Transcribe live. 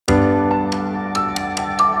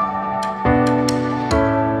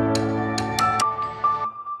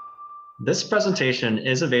This presentation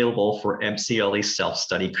is available for MCLE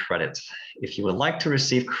self-study credit. If you would like to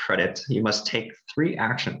receive credit, you must take 3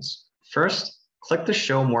 actions. First, click the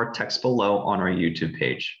Show More text below on our YouTube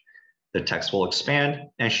page. The text will expand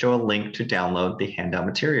and show a link to download the handout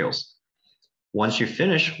materials. Once you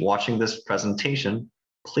finish watching this presentation,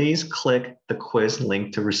 please click the quiz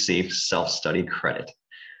link to receive self-study credit.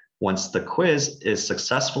 Once the quiz is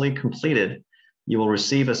successfully completed, you will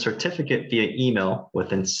receive a certificate via email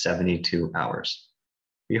within 72 hours.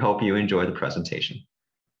 We hope you enjoy the presentation.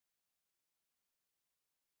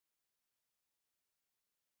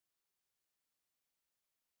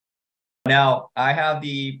 Now, I have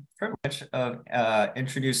the privilege of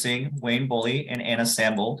introducing Wayne Boehle and Anna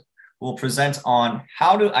Sambold, who will present on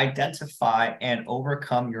how to identify and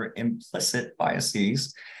overcome your implicit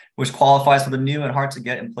biases, which qualifies for the new and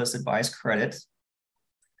hard-to-get implicit bias credit.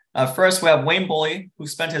 First, we have Wayne Boehle, who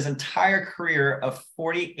spent his entire career of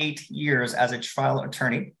 48 years as a trial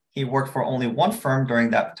attorney. He worked for only one firm during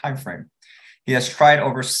that time frame. He has tried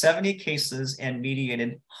over 70 cases and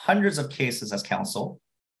mediated hundreds of cases as counsel.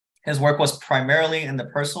 His work was primarily in the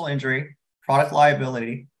personal injury, product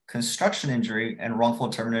liability, construction injury, and wrongful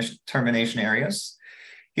termination areas.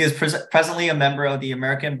 He is presently a member of the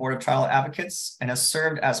American Board of Trial Advocates and has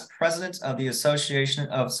served as president of the Association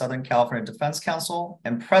of Southern California Defense Counsel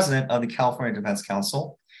and president of the California Defense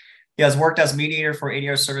Council. He has worked as mediator for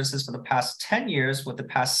ADRS services for the past 10 years, with the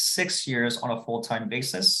past 6 years on a full-time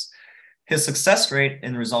basis. His success rate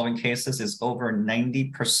in resolving cases is over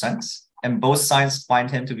 90%, and both sides find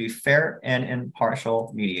him to be fair and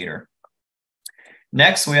impartial mediator.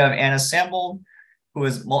 Next, we have Anna Sambold, who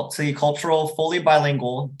is multicultural, fully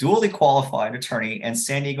bilingual, dually qualified attorney and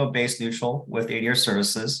San Diego-based neutral with ADRS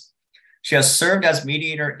services. She has served as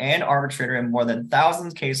mediator and arbitrator in more than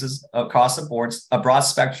 1,000 cases across the boards, a broad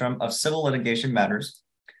spectrum of civil litigation matters.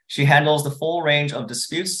 She handles the full range of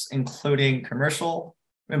disputes, including commercial,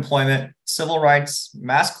 employment, civil rights,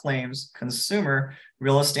 mass claims, consumer,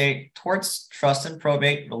 real estate, torts, trust and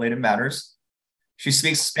probate related matters. She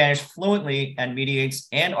speaks Spanish fluently and mediates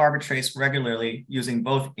and arbitrates regularly using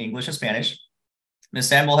both English and Spanish. Ms.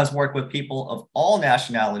 Sambold has worked with people of all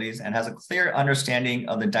nationalities and has a clear understanding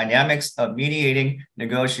of the dynamics of mediating,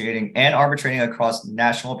 negotiating, and arbitrating across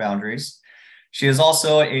national boundaries. She is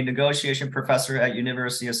also a negotiation professor at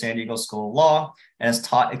University of San Diego School of Law and has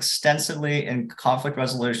taught extensively in conflict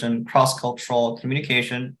resolution, cross-cultural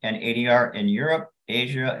communication, and ADR in Europe,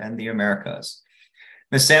 Asia, and the Americas.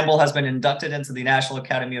 Ms. Sambold has been inducted into the National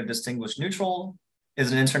Academy of Distinguished Neutral,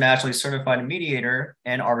 is an internationally certified mediator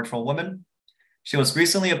and arbitral woman. She was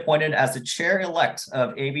recently appointed as the chair-elect of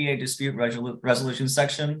ABA Dispute Resolution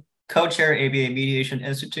Section, co-chair ABA Mediation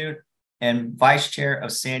Institute, and vice chair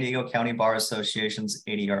of San Diego County Bar Association's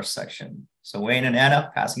ADR section. So Wayne and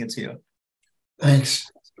Anna, passing it to you.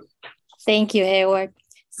 Thanks. Thank you, Hayward.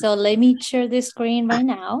 So let me share the screen right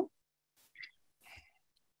now.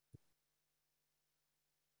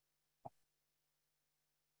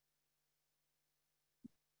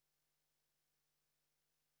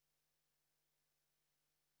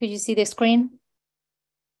 Could you see the screen?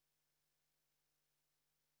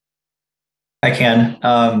 I can.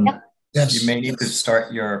 Yep. Yes. You may need to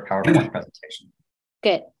start your PowerPoint presentation.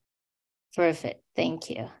 Good. Perfect. Thank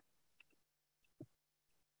you.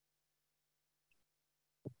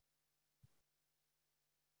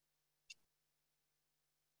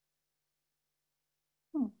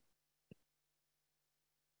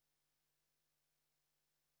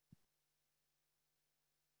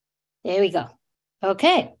 There we go.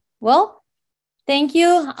 Okay. Well, thank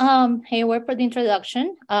you, Hayward, for the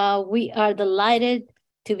introduction. We are delighted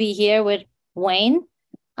to be here with Wayne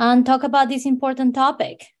and talk about this important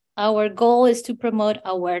topic. Our goal is to promote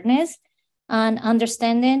awareness and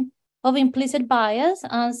understanding of implicit bias,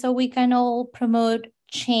 so we can all promote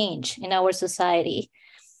change in our society.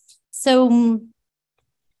 So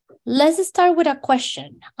let's start with a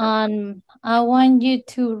question. I want you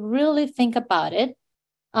to really think about it.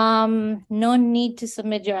 No need to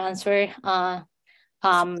submit your answer.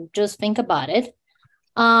 Just think about it.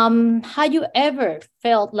 Have you ever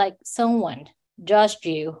felt like someone judged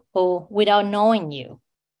you or without knowing you?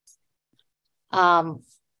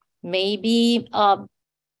 Maybe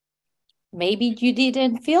you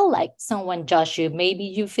didn't feel like someone judged you. Maybe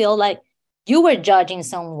you feel like you were judging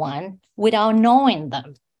someone without knowing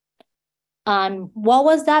them. And what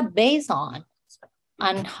was that based on?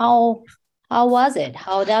 And how was it?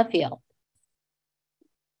 How did that feel?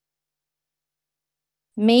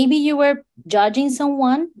 Maybe you were judging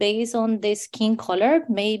someone based on their skin color,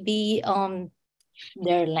 maybe on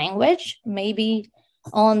their language, maybe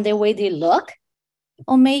on the way they look.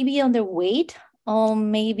 or maybe on their weight, or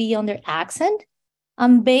maybe on their accent.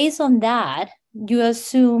 And based on that, you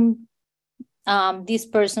assume this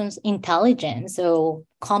person's intelligence or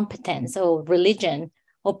competence or religion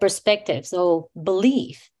or perspectives or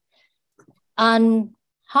belief. And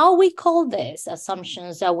how we call this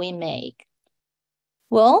assumptions that we make?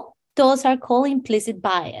 Well, those are called implicit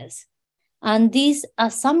bias. And these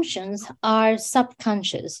assumptions are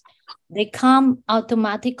subconscious. They come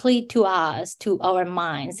automatically to us, to our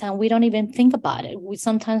minds, and we don't even think about it.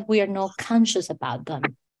 Sometimes we are not conscious about them.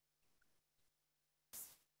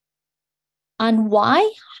 And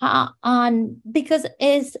why? Because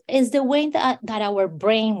it's the way that our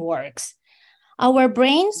brain works. Our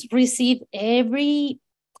brains receive every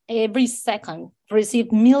second,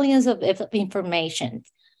 receive millions of information.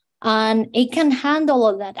 And it can handle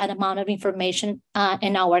all that amount of information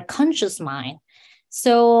in our conscious mind.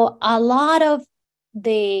 So a lot of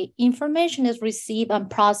the information is received and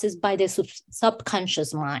processed by the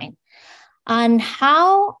subconscious mind. And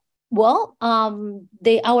how? Well,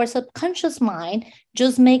 our subconscious mind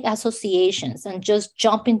just make associations and just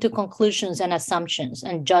jump into conclusions and assumptions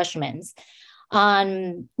and judgments,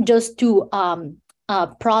 and just to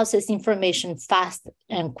process information fast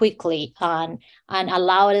and quickly, and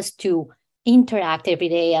allow us to interact every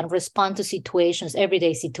day and respond to situations,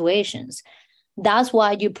 everyday situations. That's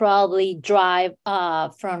why you probably drive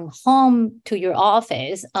from home to your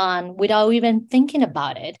office and without even thinking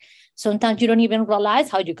about it. Sometimes you don't even realize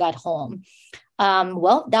how you got home.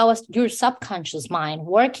 Well, that was your subconscious mind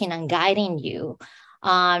working and guiding you.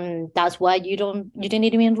 That's why you didn't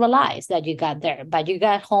even realize that you got there, but you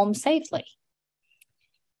got home safely.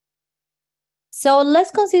 So let's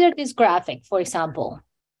consider this graphic, for example.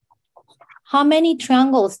 How many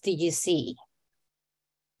triangles did you see?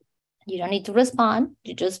 You don't need to respond.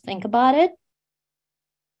 You just think about it.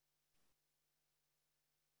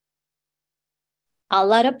 A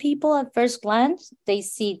lot of people at first glance, they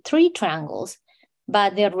see 3 triangles,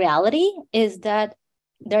 but the reality is that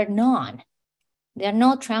they're none. They're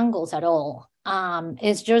no triangles at all.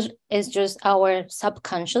 It's just our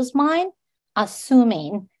subconscious mind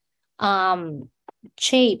assuming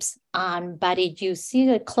shapes, but if you see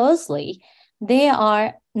it closely, there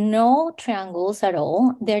are no triangles at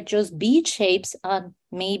all. They're just bead shapes,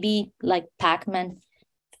 maybe like Pac-Man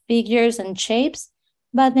figures and shapes,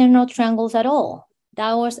 but they're not triangles at all.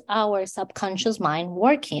 That was our subconscious mind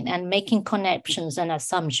working and making connections and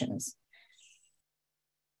assumptions.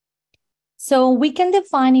 So we can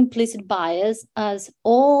define implicit bias as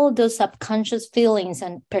all those subconscious feelings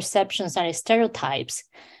and perceptions and stereotypes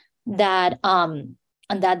that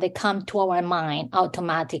they come to our mind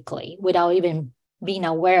automatically without even being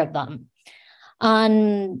aware of them.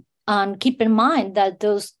 And keep in mind that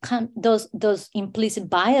those implicit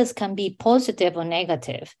bias can be positive or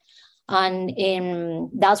negative. And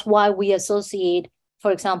that's why we associate,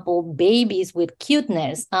 for example, babies with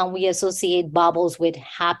cuteness, and we associate bubbles with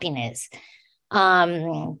happiness.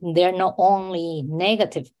 They're not only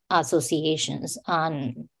negative associations.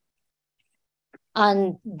 And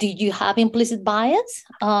do you have implicit bias?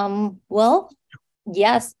 Well,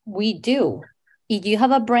 yes, we do. If you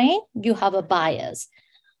have a brain, you have a bias.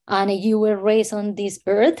 And if you were raised on this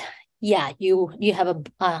earth, yeah, you have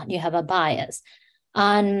a bias.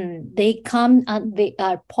 And they come and they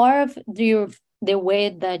are part of the way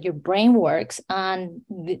that your brain works, and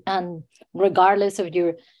regardless of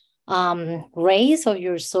your race, of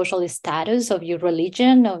your social status, of your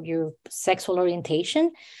religion, of your sexual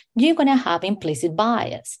orientation, you're going to have implicit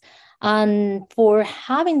bias. And for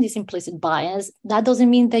having this implicit bias, that doesn't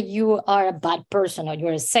mean that you are a bad person or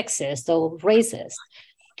you're a sexist or racist.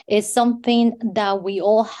 It's something that we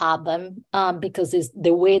all have them because it's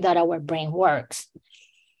the way that our brain works.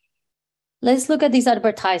 Let's look at this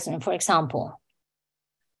advertisement, for example.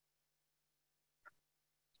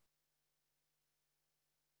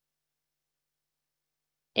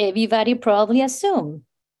 Everybody probably assumed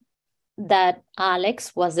that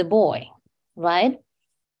Alex was a boy, right?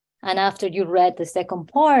 And after you read the second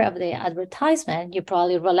part of the advertisement, you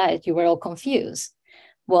probably realized you were all confused.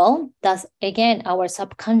 Well, that's, again, our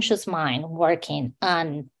subconscious mind working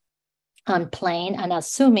and playing and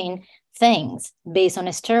assuming things based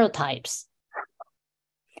on stereotypes.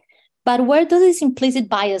 But where does this implicit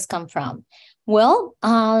bias come from? Well,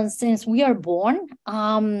 since we are born,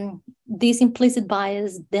 this implicit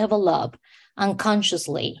bias develop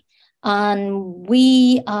unconsciously, and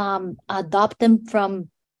we adopt them from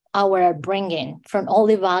our upbringing, from all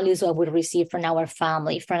the values that we receive from our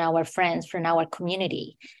family, from our friends, from our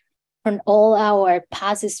community, from all our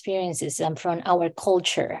past experiences, and from our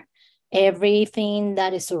culture. everything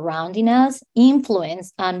that is surrounding us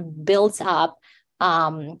influence and builds up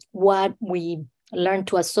what we learn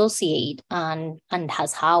to associate and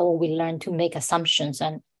has how we learn to make assumptions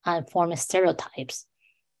and form stereotypes.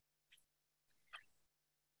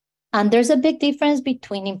 And there's a big difference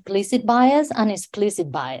between implicit bias and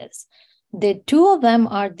explicit bias. The two of them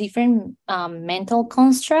are different mental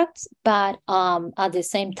constructs, but at the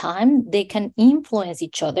same time, they can influence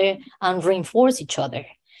each other and reinforce each other.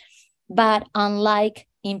 But unlike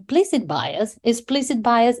implicit bias, explicit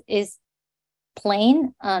bias is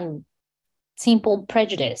plain and simple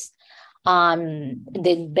prejudice.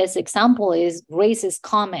 The best example is racist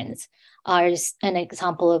comments are an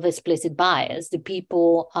example of explicit bias. The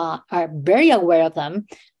people are very aware of them,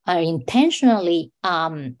 are intentionally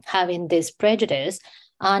having this prejudice,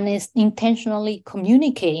 and is intentionally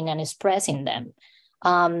communicating and expressing them.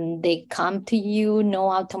 They come to you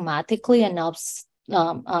automatically and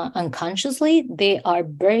unconsciously. They are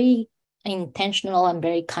very intentional and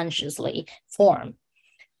very consciously formed.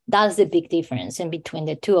 That's the big difference in between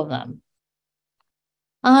the two of them.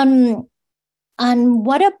 And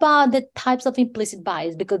what about the types of implicit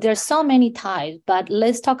bias? Because there are so many types, but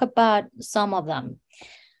let's talk about some of them.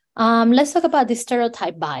 Let's talk about the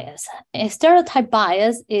stereotype bias. A stereotype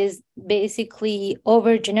bias is basically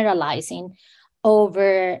overgeneralizing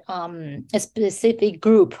over a specific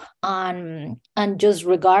group, and just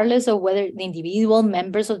regardless of whether the individual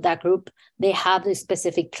members of that group, they have the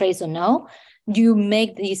specific traits or no, you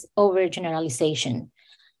make this overgeneralization.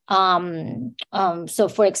 So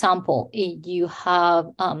for example, if you have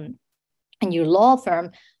in your law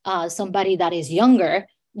firm somebody that is younger,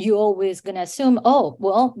 you're always going to assume, oh,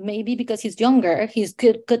 well, maybe because he's younger, he's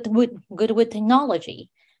good with technology.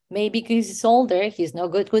 Maybe because he's older, he's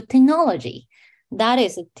not good with technology. That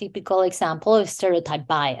is a typical example of stereotype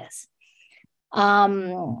bias.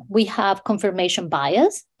 We have confirmation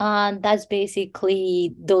bias, and that's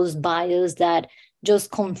basically those bias that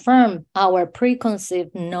just confirm our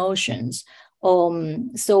preconceived notions.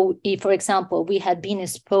 So if, for example, we had been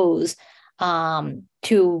exposed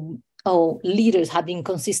to leaders have been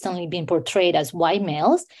consistently being portrayed as white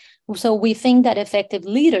males, so we think that effective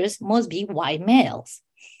leaders must be white males.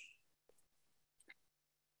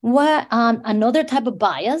 Another type of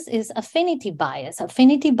bias is affinity bias.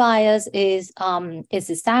 Affinity bias is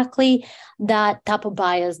exactly that type of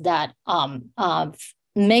bias that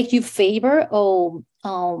make you favor or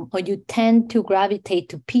you tend to gravitate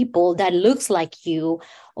to people that looks like you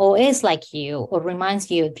or is like you or reminds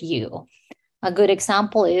you of you. A good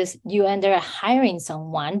example is you end up hiring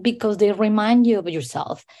someone because they remind you of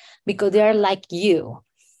yourself, because they are like you.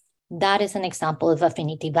 That is an example of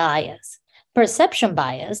affinity bias. Perception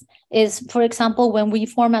bias is, for example, when we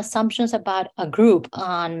form assumptions about a group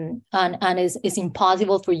and it's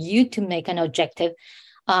impossible for you to make an objective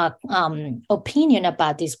opinion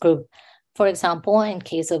about this group. For example, in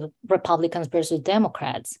case of Republicans versus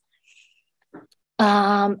Democrats.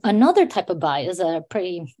 Another type of bias that are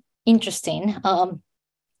pretty interesting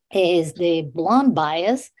is the blonde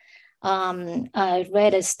bias. I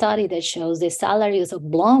read a study that shows the salaries of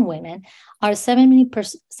blonde women are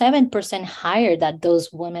 7% higher than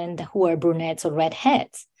those women who are brunettes or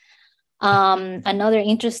redheads. Another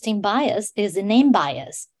interesting bias is the name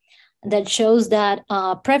bias that shows that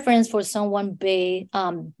preference for someone based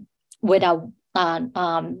on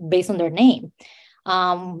their name.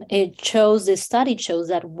 The study shows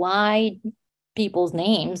that white people's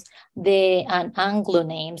names, and Anglo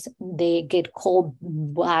names, they get called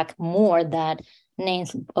Black more than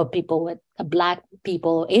names of people with Black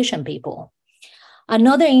people, Asian people.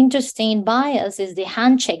 Another interesting bias is the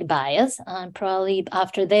handshake bias, and probably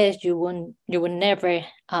after this you will never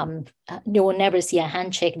see a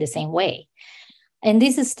handshake the same way. And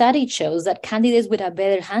this study shows that candidates with a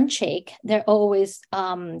better handshake, they're always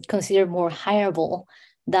considered more hireable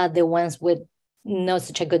than the ones with not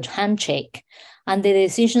such a good handshake, and the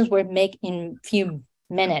decisions were made in few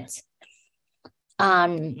minutes. But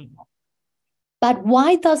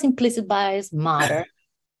why does implicit bias matter?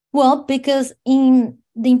 Well, because the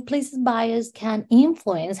implicit bias can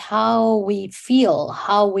influence how we feel,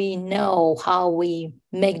 how we know, how we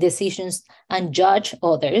make decisions and judge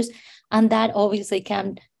others, and that obviously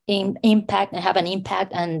can impact and have an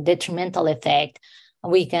impact and detrimental effect.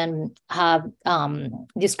 We can have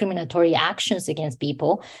discriminatory actions against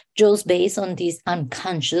people just based on this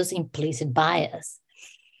unconscious implicit bias.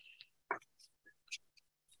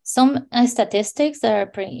 Some statistics that are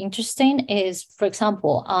pretty interesting is, for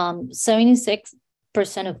example, 76%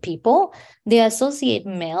 of people, they associate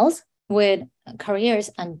males with careers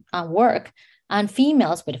and work and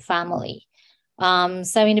females with family.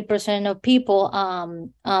 70% of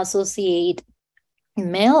people associate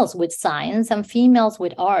males with science and females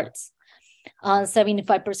with arts.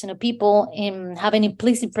 75% of people have an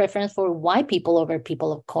implicit preference for white people over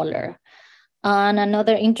people of color. And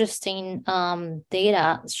another interesting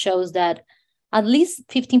data shows that at least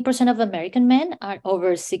 15% of American men are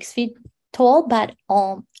over 6 feet tall, but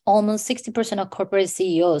almost 60% of corporate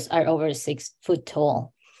CEOs are over 6 foot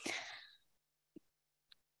tall.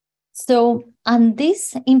 So, and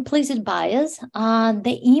this implicit bias,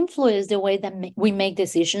 they influence the way that we make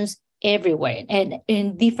decisions everywhere and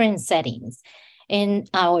in different settings. In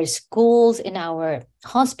our schools, in our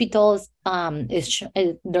hospitals, there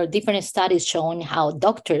are different studies showing how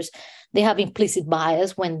doctors, they have implicit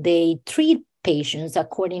bias when they treat patients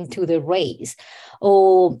according to their race.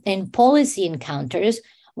 Or in policy encounters,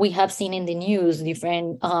 we have seen in the news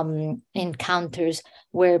different encounters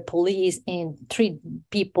where police treat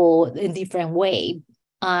people in different way.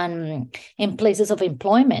 And in places of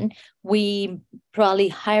employment, we probably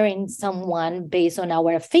hiring someone based on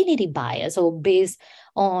our affinity bias or based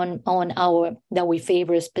on that we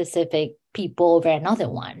favor specific people over another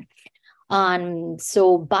one. And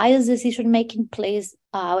so bias decision-making plays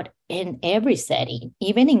out in every setting,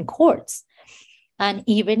 even in courts and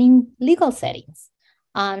even in legal settings.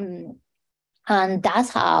 And that's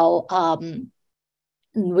how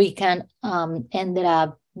we can end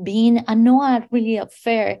up being not really a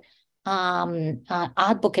fair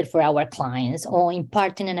advocate for our clients, or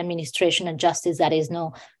imparting an administration of justice that is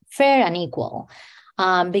not fair and equal,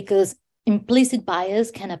 because implicit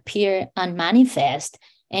bias can appear and manifest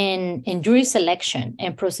in jury selection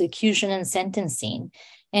and prosecution and sentencing,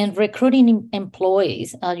 and recruiting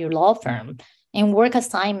employees at your law firm, and work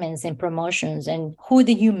assignments and promotions, and who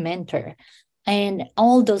do you mentor, and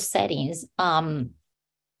all those settings.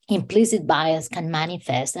 Implicit bias can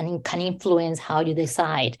manifest and it can influence how you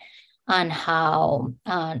decide, and how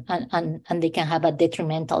and they can have a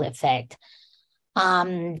detrimental effect.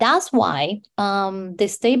 That's why the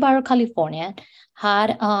State Bar of California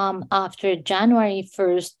had, after January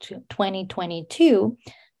 1st, 2022,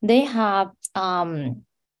 they have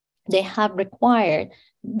required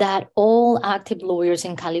that all active lawyers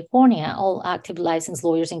in California, all active licensed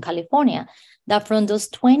lawyers in California, that from those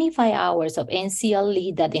 25 hours of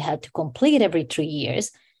NCLE that they had to complete every 3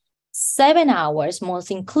 years, 7 hours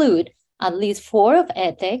must include at least 4 of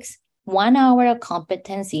ethics, 1 hour of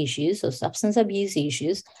competence issues or substance abuse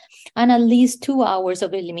issues, and at least 2 hours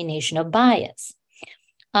of elimination of bias.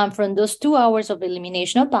 And from those 2 hours of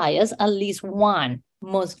elimination of bias, at least 1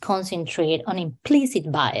 must concentrate on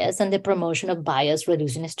implicit bias and the promotion of bias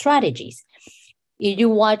reducing strategies. If you're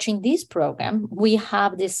watching this program, we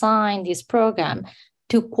have designed this program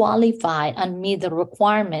to qualify and meet the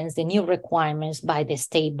requirements, the new requirements by the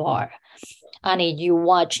State Bar. And if you're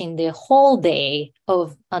watching the whole day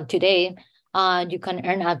of today, you can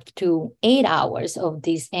earn up to 8 hours of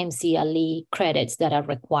these MCLE credits that are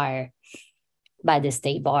required by the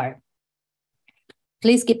State Bar.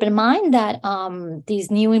 Please keep in mind that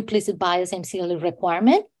this new implicit bias MCLE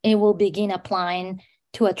requirement, it will begin applying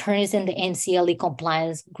to attorneys in the MCLE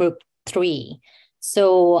compliance group 3.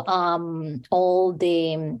 So all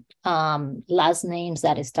the last names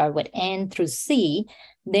that start with N through C,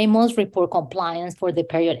 they must report compliance for the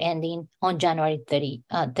period ending on January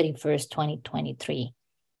 31st, 2023.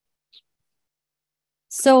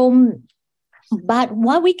 So, but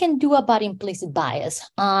what we can do about implicit bias,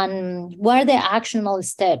 and what are the actionable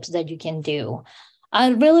steps that you can do? I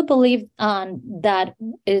really believe that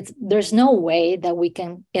there's no way that we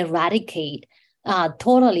can eradicate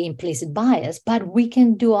totally implicit bias, but we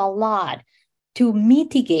can do a lot to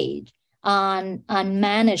mitigate and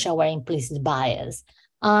manage our implicit bias.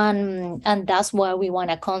 And that's why we want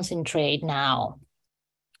to concentrate now.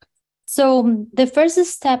 So the first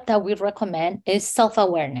step that we recommend is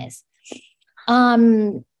self-awareness.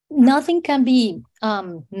 Nothing can be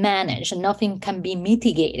managed, nothing can be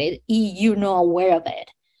mitigated if you're not aware of it.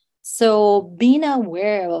 So being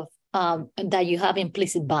aware of that you have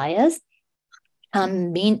implicit bias,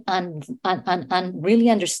 and being and really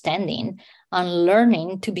understanding and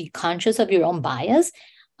learning to be conscious of your own bias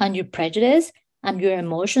and your prejudice and your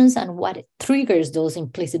emotions and what triggers those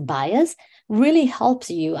implicit bias really helps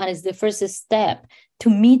you, and is the first step to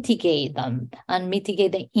mitigate them and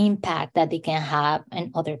mitigate the impact that they can have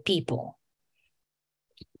on other people.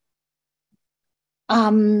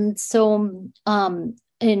 How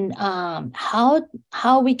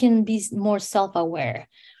we can be more self-aware?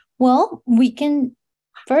 Well, we can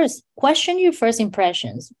first question your first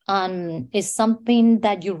impressions. Is something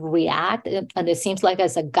that you react, and it seems like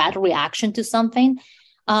it's a gut reaction to something,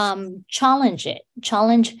 Challenge it,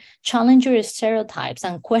 challenge your stereotypes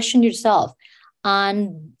and question yourself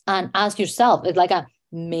and ask yourself, it's like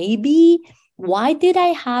maybe why did I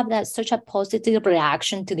have that such a positive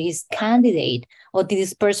reaction to this candidate or to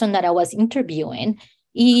this person that I was interviewing?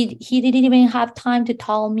 He didn't even have time to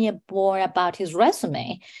tell me more about his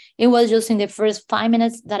resume. It was just in the first 5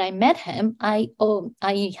 minutes that I met him, I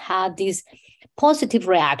had this positive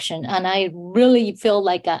reaction, and I really feel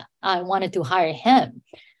like I wanted to hire him.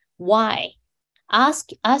 Why?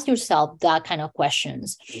 Ask yourself that kind of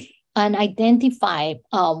questions and identify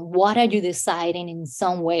what are you deciding in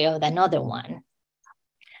some way or another one.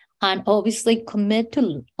 And obviously commit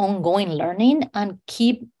to ongoing learning and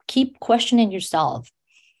keep questioning yourself.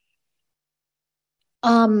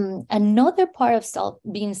 Another part of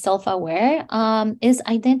being self-aware is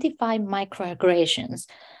identify microaggressions.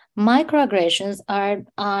 Microaggressions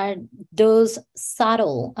are those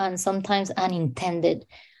subtle and sometimes unintended,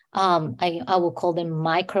 I will call them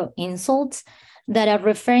micro insults, that are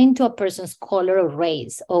referring to a person's color or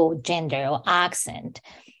race or gender or accent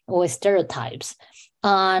or stereotypes.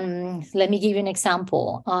 Let me give you an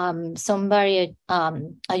example. Somebody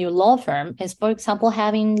at your law firm is, for example,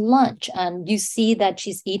 having lunch, and you see that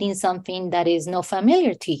she's eating something that is not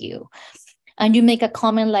familiar to you. And you make a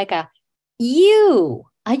comment like, "Ew,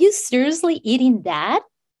 are you seriously eating that?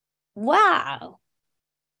 Wow."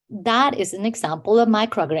 That is an example of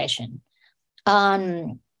microaggression.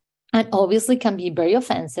 And obviously can be very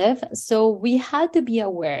offensive. So we had to be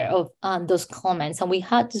aware of those comments, and we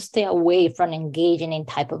had to stay away from engaging in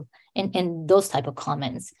those type of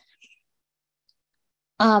comments.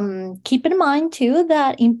 Keep in mind too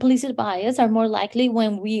that implicit bias are more likely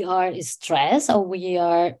when we are stressed or we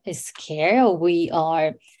are scared or we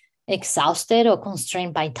are exhausted or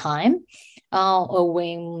constrained by time, or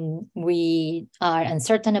when we are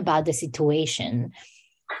uncertain about the situation.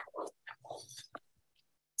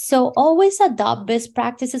 So always adopt best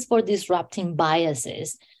practices for disrupting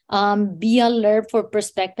biases. Be alert for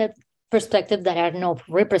perspectives that are not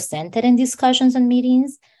represented in discussions and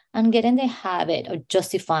meetings, and get in the habit of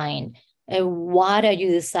justifying what are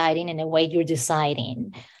you deciding and the way you're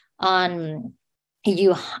deciding. In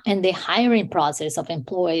the hiring process of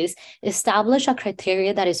employees, establish a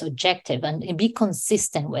criteria that is objective and be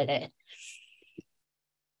consistent with it.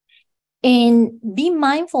 And be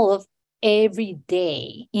mindful of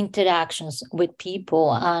everyday interactions with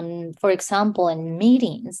people. And for example, in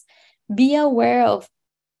meetings, be aware of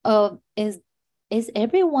is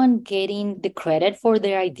everyone getting the credit for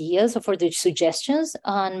their ideas or for their suggestions?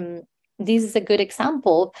 This is a good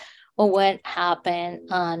example of what happened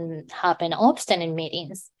often in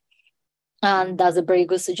meetings. And that's a very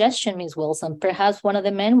good suggestion, Ms. Wilson. Perhaps one of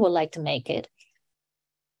the men would like to make it.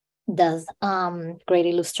 That's great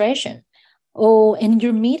illustration. Oh, in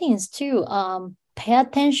your meetings too, pay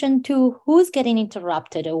attention to who's getting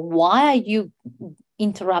interrupted or why are you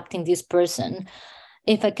interrupting this person.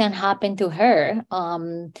 If it can happen to her,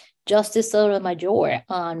 Justice Sotomayor,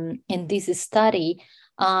 in this study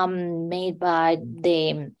made by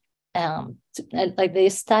they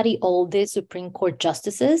study all the Supreme Court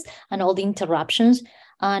justices and all the interruptions,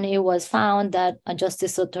 and it was found that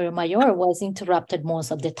Justice Sotomayor was interrupted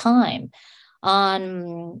most of the time.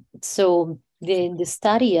 So the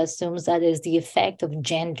study assumes that is the effect of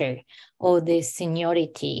gender or the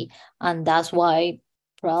seniority, and that's why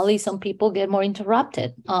probably some people get more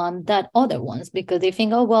interrupted than other ones, because they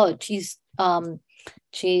think, oh well, she's the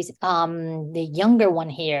younger one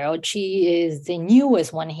here, or she is the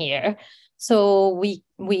newest one here, so we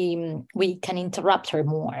can interrupt her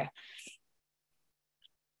more.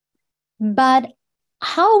 But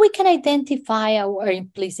how we can identify our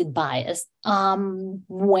implicit bias?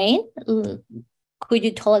 Wayne, could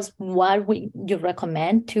you tell us what you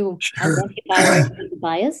recommend to identify our implicit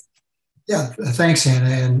bias? Yeah, thanks,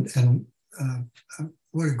 Anna, and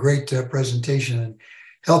what a great presentation, and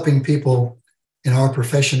helping people in our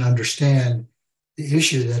profession understand the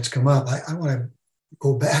issue that's come up. I want to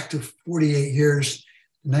go back to 48 years,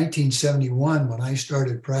 1971, when I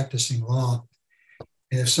started practicing law.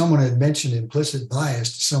 And if someone had mentioned implicit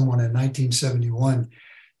bias to someone in 1971,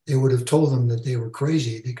 they would have told them that they were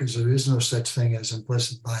crazy, because there is no such thing as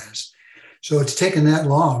implicit bias. So it's taken that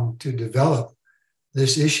long to develop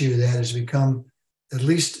this issue that has become at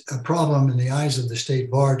least a problem in the eyes of the state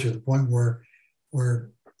bar, to the point where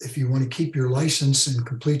if you want to keep your license and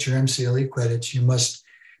complete your MCLE credits, you must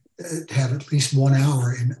have at least 1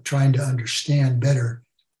 hour in trying to understand better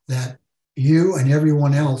that you and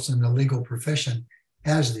everyone else in the legal profession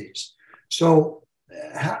has these. So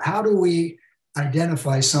how do we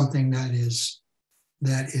identify something that is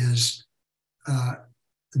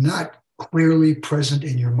not clearly present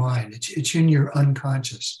in your mind. It's in your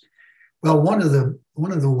unconscious. Well, one of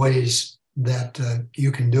the ways that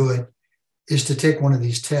you can do it is to take one of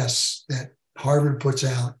these tests that Harvard puts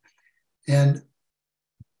out, and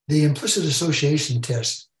the implicit association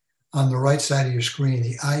test on the right side of your screen,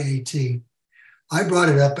 the IAT. I brought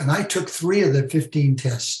it up and I took 3 of the 15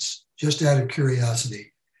 tests just out of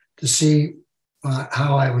curiosity to see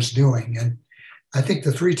how I was doing. And I think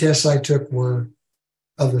the 3 tests I took were,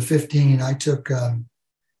 of the 15, I took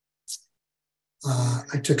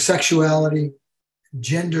sexuality,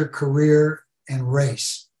 gender, career, and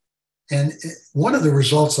race. And one of the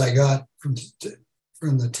results I got from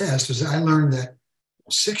the test was I learned that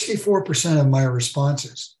 64% of my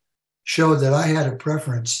responses showed that I had a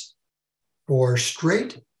preference for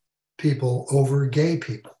straight people over gay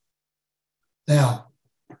people. Now,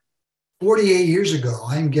 48 years ago,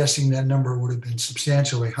 I'm guessing that number would have been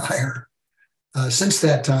substantially higher. Since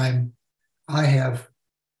that time, I have,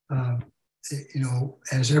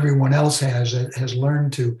 as everyone else has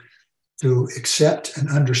learned to accept and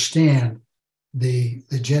understand the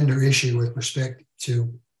gender issue with respect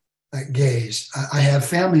to gays. I have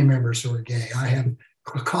family members who are gay. I have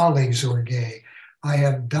colleagues who are gay. I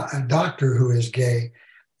have a doctor who is gay.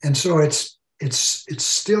 And so it's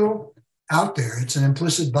still out there. It's an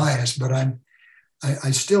implicit bias, but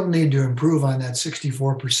I still need to improve on that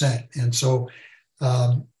 64%. And so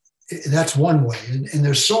that's one way. And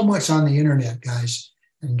there's so much on the internet, guys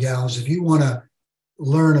and gals. If you want to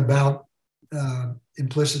learn about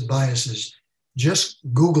implicit biases, just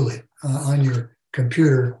Google it on your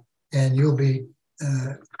computer, and you'll be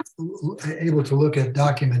able to look at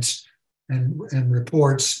documents and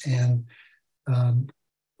reports and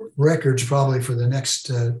records probably for the next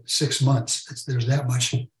 6 months. There's that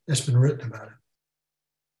much that's been written about it.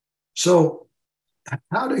 So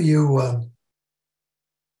how do you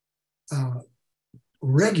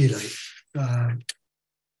regulate,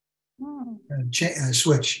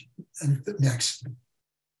 switch? And next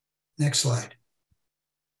slide.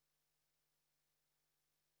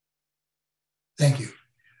 Thank you.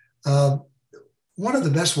 One of the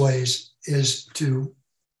best ways is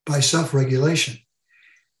by self-regulation.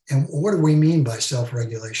 And what do we mean by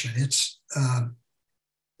self-regulation? It's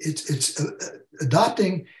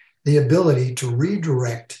adopting the ability to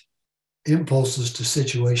redirect impulses to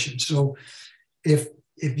situations. So if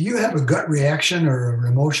you have a gut reaction or an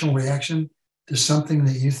emotional reaction to something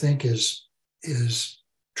that you think is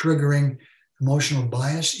triggering emotional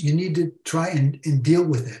bias, you need to try and deal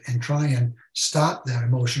with it and try and stop that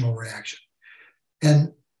emotional reaction.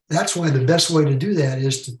 And that's why the best way to do that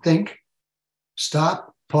is to think,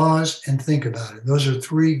 stop, pause, and think about it. Those are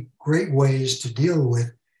 3 great ways to deal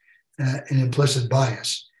with an implicit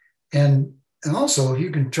bias. And also, if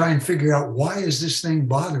you can try and figure out, why is this thing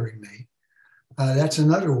bothering me? That's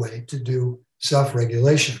another way to do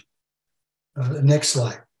self-regulation. Next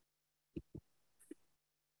slide.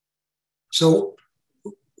 So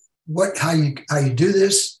how you do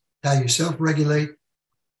this, how you self-regulate.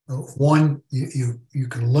 One, you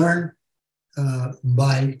can learn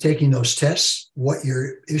by taking those tests what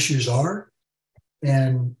your issues are,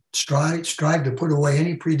 and strive to put away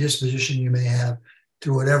any predisposition you may have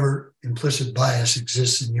to whatever implicit bias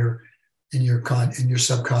exists in your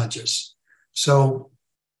subconscious. So,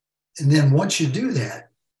 and then once you do that,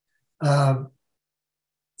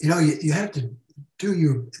 you have to do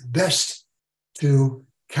your best to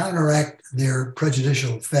counteract their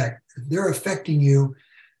prejudicial effect. If they're affecting you,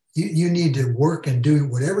 you need to work and do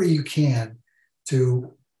whatever you can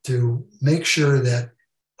to make sure that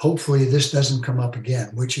hopefully this doesn't come up again,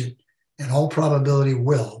 which it in all probability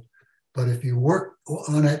will. But if you work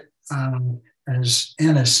on it, as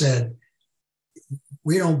Anna said,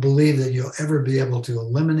 we don't believe that you'll ever be able to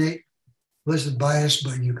eliminate implicit bias,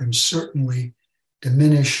 but you can certainly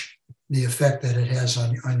diminish the effect that it has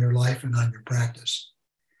on your life and on your practice.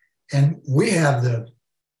 And we have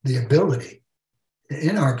the ability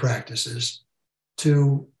in our practices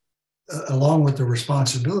to, along with the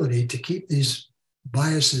responsibility, to keep these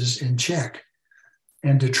biases in check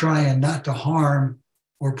and to try and not to harm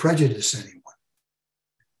or prejudice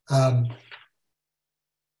anyone.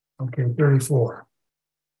 Okay, 34.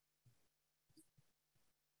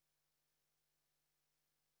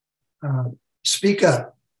 Speak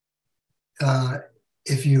up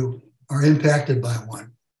if you are impacted by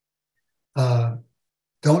one.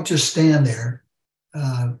 Don't just stand there.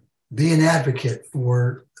 Be an advocate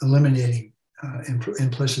for eliminating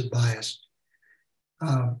implicit bias.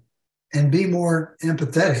 And be more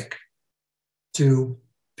empathetic to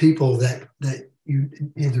people that you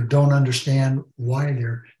either don't understand why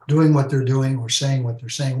they're doing what they're doing or saying what they're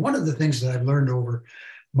saying. One of the things that I've learned over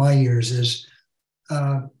my years is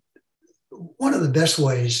one of the best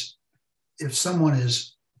ways, if someone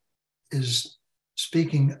is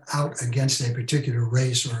speaking out against a particular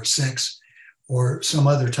race or a sex or some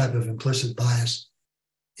other type of implicit bias,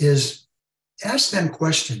 is ask them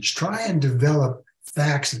questions. Try and develop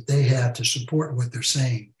facts that they have to support what they're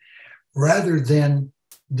saying, rather than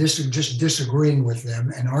just disagreeing with them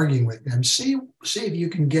and arguing with them. See if you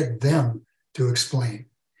can get them to explain.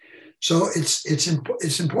 So it's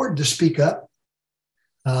important to speak up,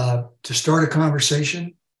 to start a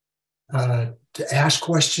conversation, to ask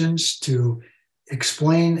questions, to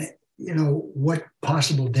explain, what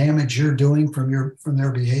possible damage you're doing from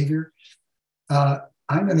their behavior.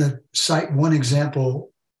 I'm going to cite one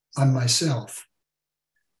example on myself.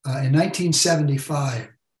 In 1975,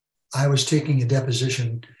 I was taking a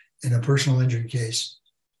deposition in a personal injury case,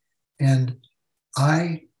 and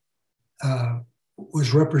I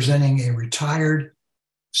was representing a retired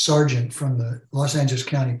sergeant from the Los Angeles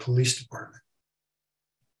County Police Department.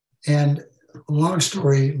 And long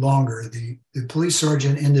story longer, the police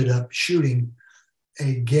sergeant ended up shooting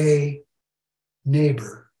a gay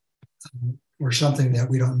neighbor or something that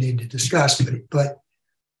we don't need to discuss. But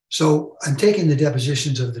so I'm taking the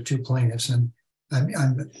depositions of the two plaintiffs, and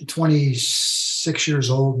I'm 26 years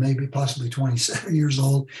old, maybe possibly 27 years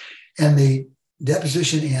old. And the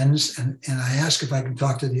deposition ends, and I ask if I can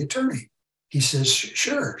talk to the attorney. He says,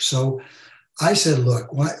 sure. So I said,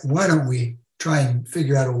 look, why don't we try and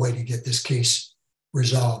figure out a way to get this case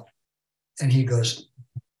resolved? And he goes,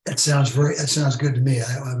 that sounds good to me.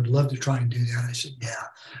 I would love to try and do that. I said, yeah.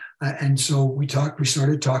 And so we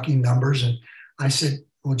started talking numbers, and I said,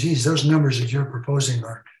 well, geez, those numbers that you're proposing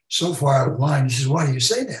are so far out of line. He says, why do you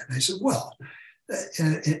say that? And I said, well,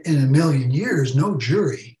 in a million years, no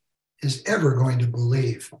jury is ever going to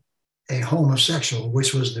believe a homosexual,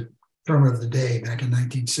 which was the term of the day back in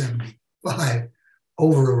 1975,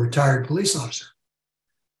 over a retired police officer.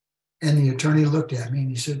 And the attorney looked at me and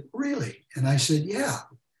he said, really? And I said, yeah.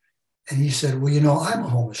 And he said, well, I'm a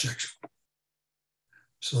homosexual.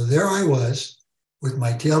 So there I was with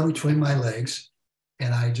my tail between my legs,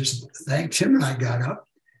 and I just thanked him, and I got up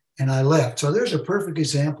and I left. So there's a perfect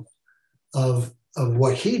example of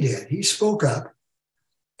what he did. He spoke up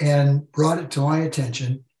and brought it to my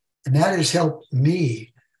attention, and that has helped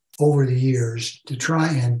me over the years to try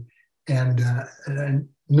and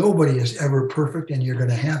nobody is ever perfect, and you're going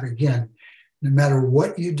to have, again, no matter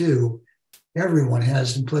what you do, everyone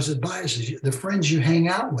has implicit biases. The friends you hang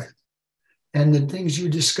out with and the things you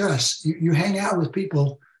discuss, you hang out with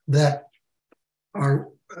people that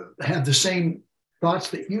have the same thoughts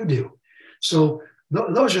that you do. So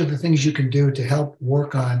those are the things you can do to help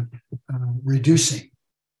work on reducing.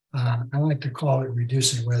 I like to call it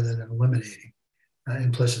reducing rather than eliminating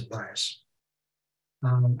implicit bias.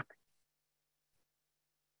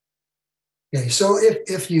 Okay, so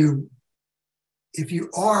if you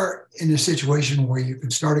are in a situation where you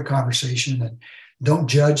can start a conversation and don't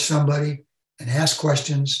judge somebody and ask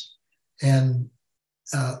questions and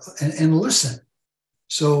listen.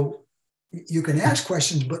 So you can ask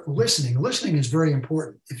questions, but listening is very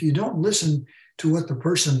important. If you don't listen to what the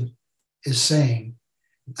person is saying,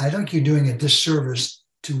 I think you're doing a disservice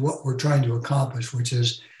to what we're trying to accomplish, which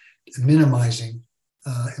is minimizing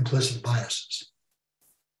implicit biases.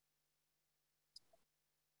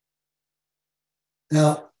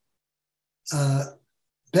 Now,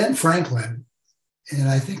 Ben Franklin, and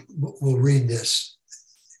I think we'll read this,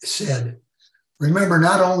 said, remember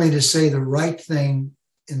not only to say the right thing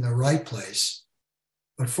in the right place,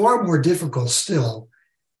 but far more difficult still,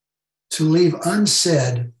 to leave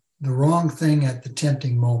unsaid the wrong thing at the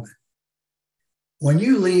tempting moment. When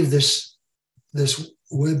you leave this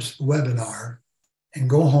webinar and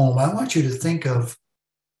go home, I want you to think of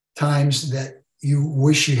times that you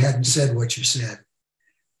wish you hadn't said what you said,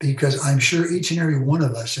 because I'm sure each and every one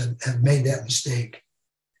of us have made that mistake.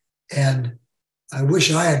 And I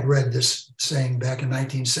wish I had read this saying back in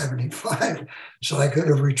 1975, so I could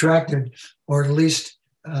have retracted or at least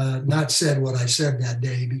not said what I said that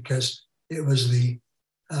day, because it was the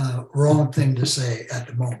wrong thing to say at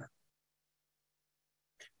the moment.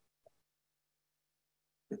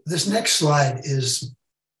 This next slide is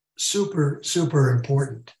super, super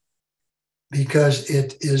important, because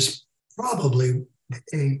it is probably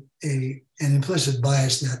an implicit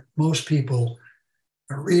bias that most people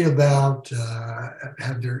read about,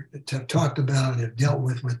 have talked about, have dealt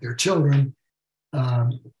with their children,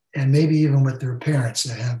 and maybe even with their parents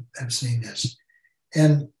that have seen this.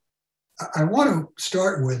 And I want to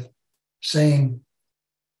start with saying,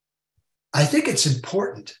 I think it's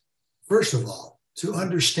important, first of all, to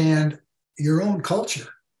understand your own culture.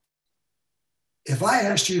 If I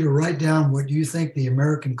asked you to write down what you think the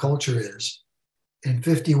American culture is in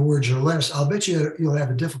 50 words or less, I'll bet you'll have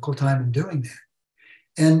a difficult time in doing that.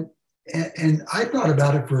 And I thought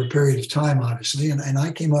about it for a period of time, obviously, and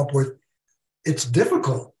I came up with, it's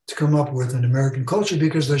difficult to come up with an American culture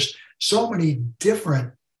because there's so many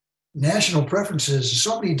different national preferences,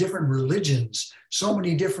 so many different religions, so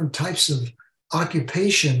many different types of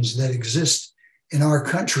occupations that exist in our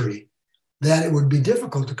country that it would be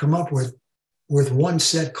difficult to come up with one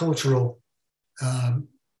set cultural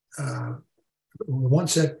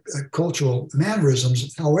cultural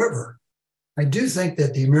mannerisms. However, I do think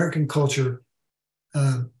that the American culture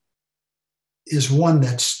is one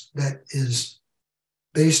that is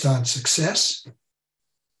based on success,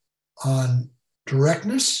 on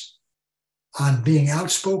directness, on being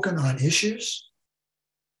outspoken on issues,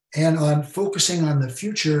 and on focusing on the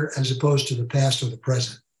future as opposed to the past or the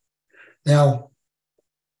present. Now,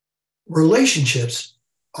 relationships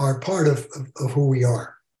are part of who we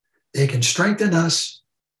are. They can strengthen us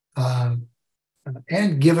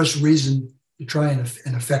and give us reason to try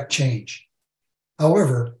and affect change.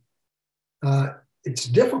 However, it's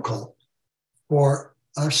difficult for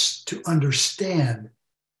us to understand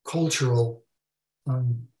cultural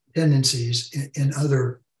tendencies in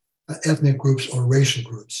other ethnic groups or racial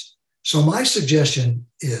groups. So my suggestion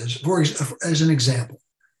is, as an example,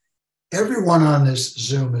 everyone on this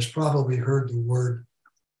Zoom has probably heard the word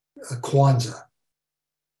Kwanzaa.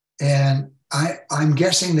 And I'm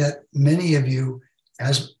guessing that many of you,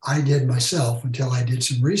 as I did myself until I did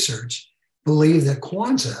some research, believe that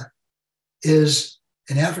Kwanzaa is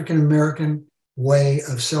an African-American way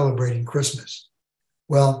of celebrating Christmas.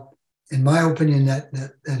 Well, in my opinion, that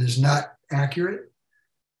is not accurate.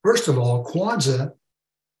 First of all, Kwanzaa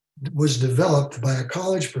was developed by a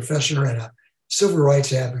college professor and a civil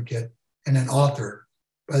rights advocate and an author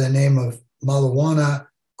by the name of Maulana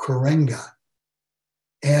Karenga.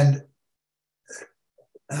 And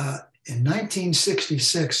in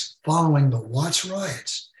 1966, following the Watts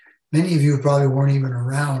riots, many of you probably weren't even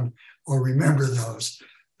around or remember those,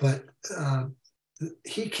 but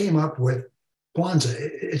he came up with Kwanzaa.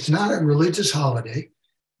 It's not a religious holiday.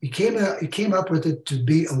 He came up with it to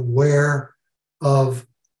be aware of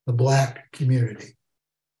the Black community.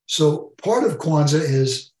 So part of Kwanzaa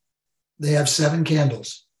is they have 7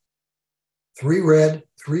 candles, 3 red,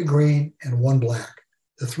 3 green, and 1 black.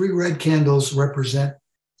 The 3 red candles represent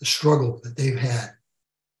the struggle that they've had.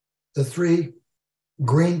 The 3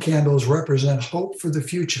 green candles represent hope for the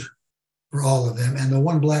future for all of them. And the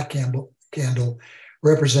 1 black candle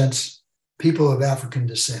represents people of African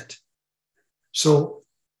descent. So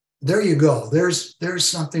there you go. There's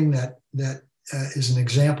something that is an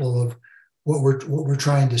example of what we're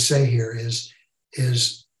trying to say here is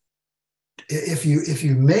if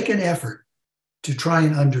you make an effort to try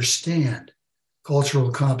and understand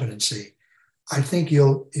cultural competency, I think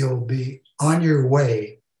you'll be on your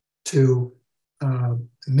way to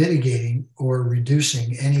mitigating or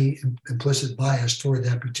reducing any implicit bias toward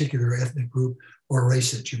that particular ethnic group or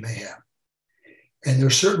race that you may have. And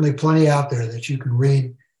there's certainly plenty out there that you can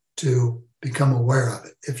read to become aware of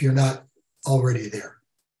it if you're not already there.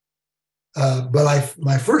 But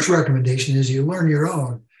my first recommendation is you learn your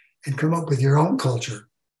own and come up with your own culture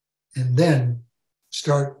and then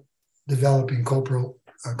start developing cultural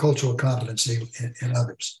competency in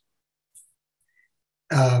others.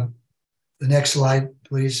 The next slide,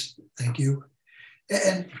 please. Thank you.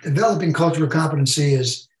 And developing cultural competency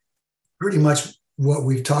is pretty much what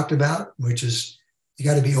we've talked about, which is you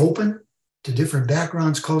got to be open to different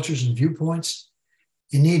backgrounds, cultures, and viewpoints.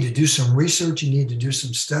 You need to do some research. You need to do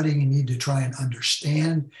some studying. You need to try and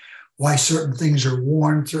understand why certain things are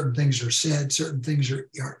worn, certain things are said, certain things are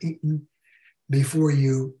eaten before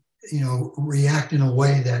you react in a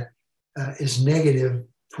way that is negative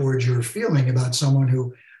towards your feeling about someone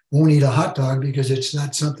who won't eat a hot dog because it's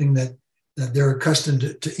not something that they're accustomed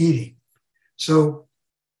to eating. So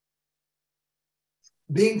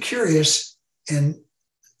being curious and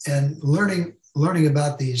learning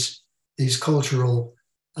about these cultural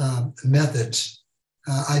methods,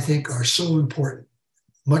 I think are so important,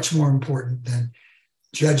 much more important than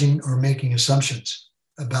judging or making assumptions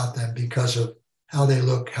about them because of how they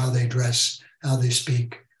look, how they dress, how they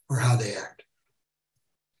speak, or how they act.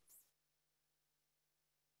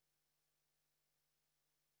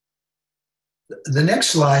 The next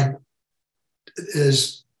slide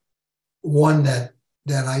is one that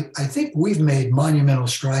I think we've made monumental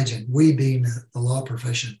strides in, we being the law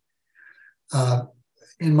profession.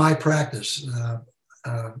 in my practice,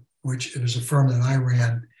 which it was a firm that I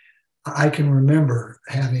ran, I can remember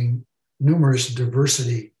having numerous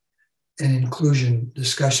diversity and inclusion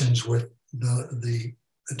discussions with the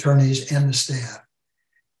attorneys and the staff.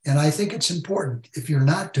 And I think it's important. If you're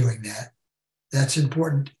not doing that, that's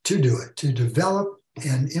important to do it, to develop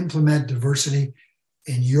and implement diversity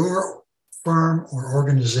in your firm or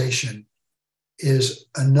organization is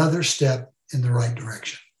another step in the right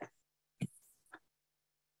direction.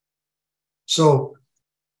 So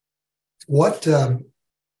what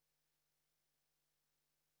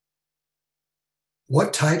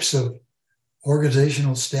types of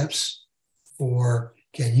organizational steps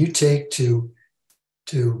can you take to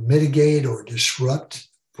mitigate or disrupt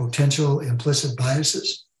potential implicit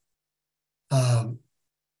biases?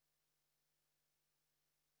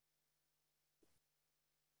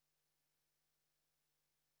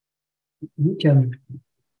 You can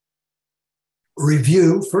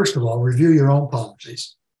first of all, review your own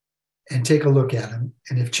policies and take a look at them.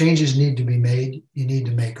 And if changes need to be made, you need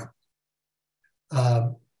to make them.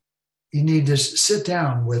 You need to sit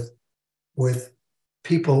down with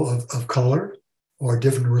people of color or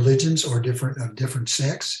different religions or different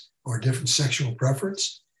sex or different sexual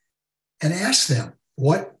preference and ask them,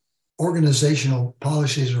 what organizational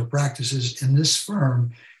policies or practices in this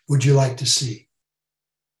firm would you like to see?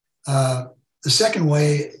 The second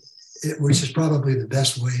way, which is probably the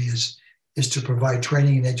best way, is to provide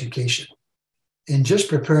training and education. In just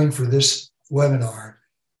preparing for this webinar,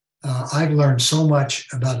 I've learned so much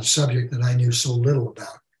about a subject that I knew so little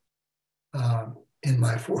about in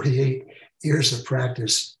my 48 years of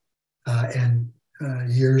practice and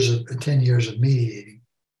 10 years of mediating,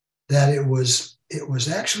 that it was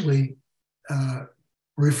actually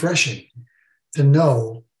refreshing to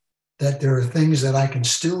know that there are things that I can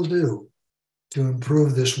still do to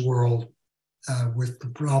improve this world with the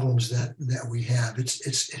problems that we have.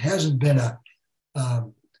 It hasn't been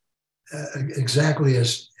exactly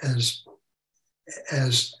as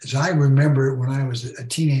I remember it when I was a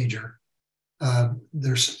teenager.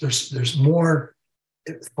 There's more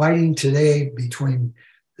fighting today between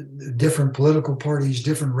different political parties,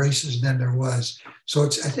 different races than there was. So I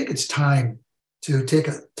think it's time to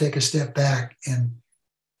take a step back and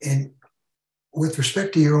with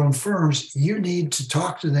respect to your own firms, you need to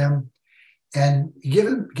talk to them and give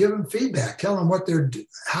them feedback. Tell them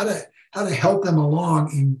how to help them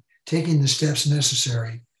along in taking the steps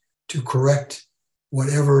necessary to correct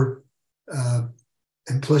whatever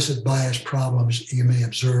implicit bias problems you may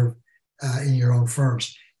observe in your own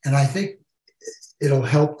firms. And I think it'll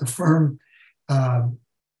help the firm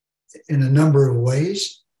in a number of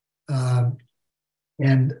ways.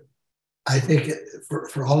 And I think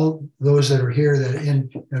for all those that are here that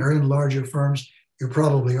are in larger firms, you're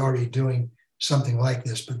probably already doing something like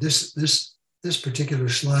this. But this particular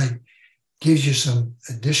slide gives you some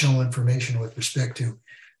additional information with respect to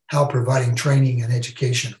how providing training and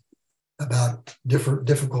education about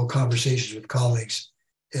difficult conversations with colleagues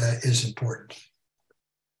is important.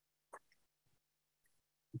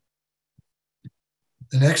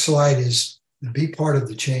 The next slide is be part of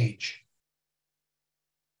the change.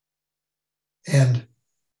 And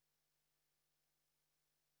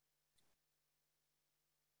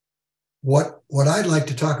what I'd like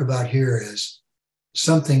to talk about here is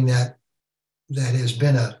something that has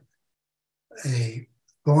been a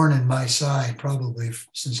thorn in my side probably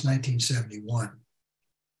since 1971.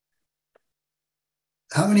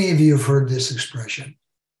 How many of you have heard this expression?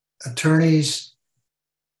 Attorneys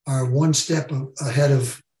are one step ahead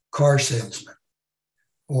of car salesmen,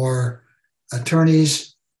 or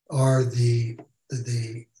attorneys are the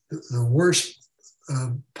worst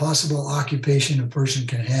possible occupation a person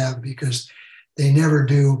can have because they never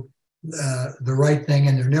do the right thing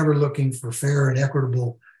and they're never looking for fair and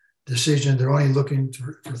equitable decision. They're only looking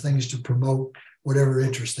for things to promote whatever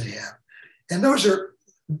interest they have. And those are,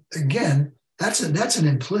 again, that's an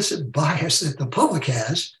implicit bias that the public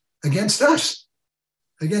has against us,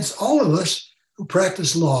 against all of us who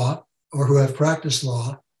practice law or who have practiced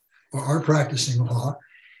law or are practicing law.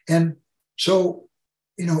 And so,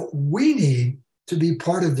 we need to be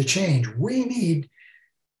part of the change. We need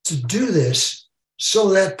to do this so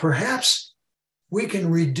that perhaps we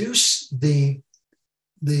can reduce the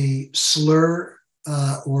slur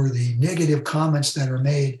or the negative comments that are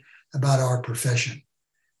made about our profession.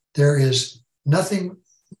 There is nothing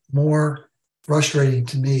more frustrating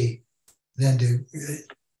to me than to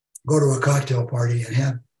go to a cocktail party and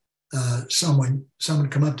have someone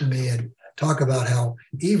come up to me and talk about how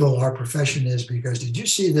evil our profession is because did you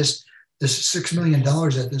see this $6 million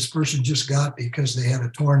that this person just got because they had a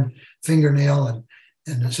torn fingernail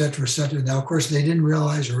and et cetera, et cetera. Now, of course, they didn't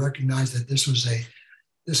realize or recognize that this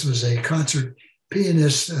was a concert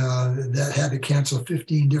pianist that had to cancel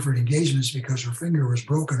 15 different engagements because her finger was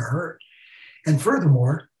broken or hurt. And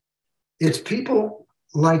furthermore, it's people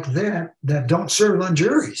like that that don't serve on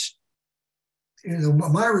juries. You know,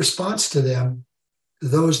 my response to them, to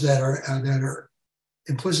those that are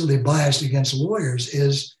implicitly biased against lawyers,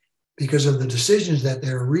 is because of the decisions that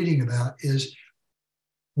they're reading about, is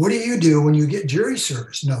what do you do when you get jury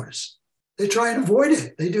service notice? They try and avoid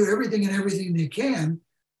it. They do everything they can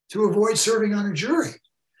to avoid serving on a jury.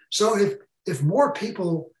 So if more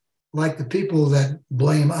people like the people that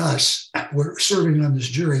blame us were serving on this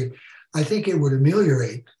jury, I think it would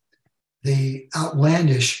ameliorate the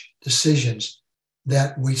outlandish decisions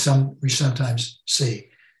that we sometimes see.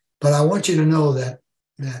 But I want you to know that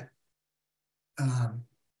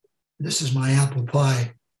this is my apple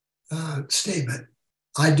pie statement.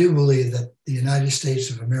 I do believe that the United States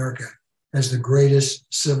of America has the greatest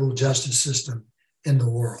civil justice system in the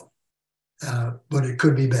world, but it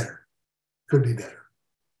could be better. Could be better.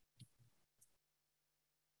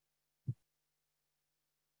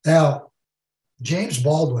 Now, James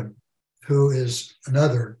Baldwin, who is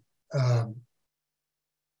another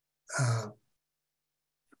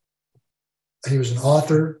he was an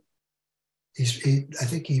author. I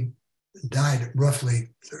think he died roughly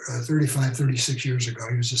 35, 36 years ago.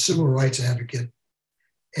 He was a civil rights advocate,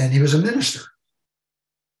 and he was a minister.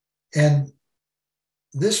 And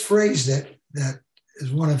this phrase that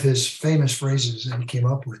is one of his famous phrases that he came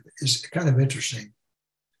up with is kind of interesting.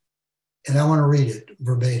 And I want to read it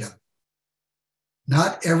verbatim.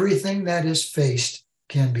 Not everything that is faced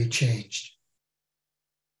can be changed.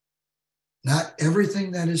 Not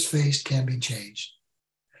everything that is faced can be changed,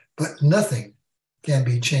 but nothing can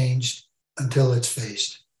be changed until it's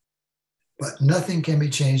faced. But nothing can be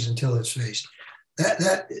changed until it's faced.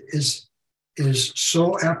 That is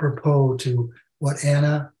so apropos to what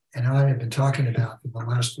Anna and I have been talking about for the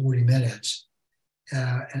last 40 minutes.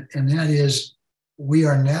 And that is, we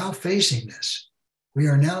are now facing this. We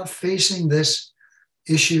are now facing this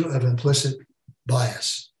issue of implicit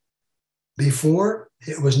bias. Before,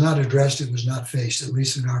 it was not addressed, it was not faced, at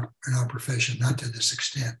least in our profession, not to this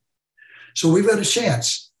extent. So we've got a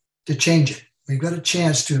chance to change it. We've got a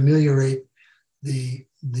chance to ameliorate the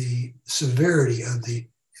severity of the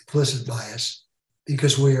implicit bias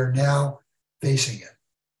because we are now facing it.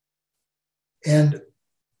 And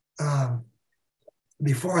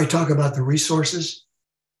before I talk about the resources,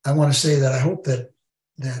 I want to say that I hope that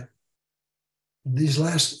these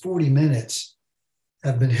last 40 minutes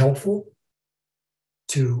have been helpful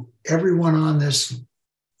to everyone on this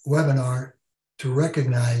webinar to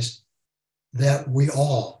recognize that we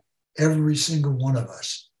all, every single one of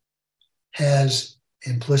us, has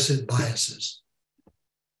implicit biases.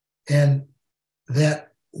 And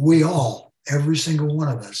that we all, every single one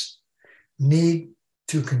of us, need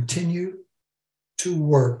to continue to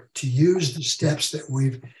work to use the steps that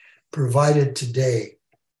we've provided today,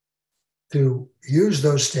 to use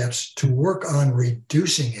those steps to work on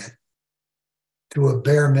reducing it to a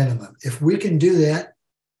bare minimum. If we can do that,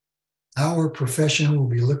 our profession will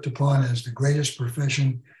be looked upon as the greatest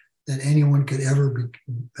profession that anyone could ever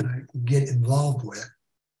get involved with.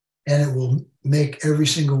 And it will make every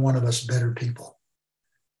single one of us better people.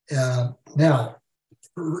 Now,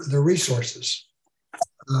 the resources.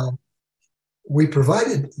 We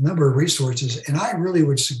provided a number of resources, and I really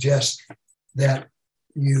would suggest that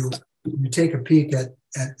you take a peek at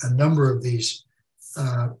a number of these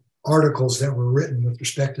articles that were written with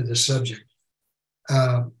respect to this subject.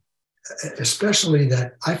 Especially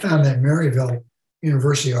that I found that Maryville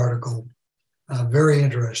University article very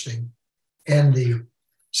interesting, and the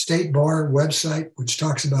State Bar website, which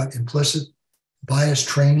talks about implicit bias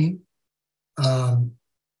training,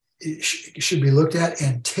 it should be looked at,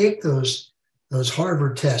 and take those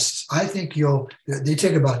Harvard tests. I think they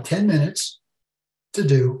take about 10 minutes to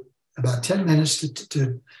do, about 10 minutes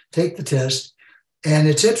to take the test. And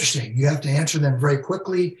it's interesting. You have to answer them very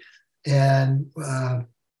quickly and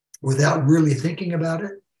without really thinking about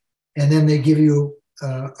it. And then they give you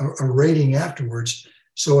a rating afterwards.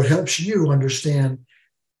 So it helps you understand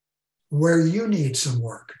where you need some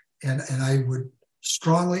work. And I would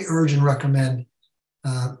strongly urge and recommend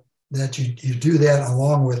that you do that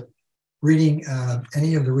along with reading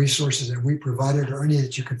any of the resources that we provided or any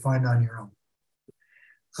that you can find on your own.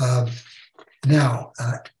 Now,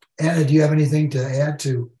 Anna, do you have anything to add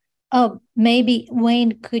to? Oh, maybe,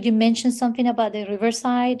 Wayne, could you mention something about the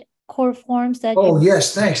Riverside core forms that? Oh,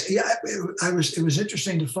 yes, thanks. Yeah, it was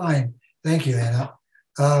interesting to find. Thank you, Anna.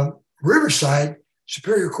 Riverside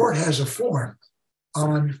Superior Court has a form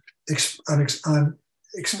on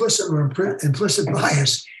explicit or implicit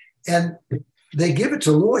bias, and they give it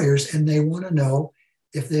to lawyers, and they want to know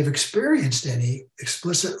if they've experienced any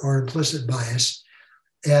explicit or implicit bias,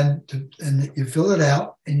 and you fill it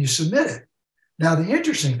out and you submit it. Now, the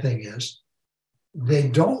interesting thing is they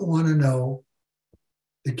don't want to know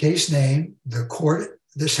the case name, the court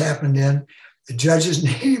this happened in, the judge's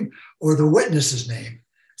name, or the witness's name.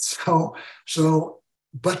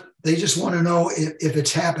 But they just want to know if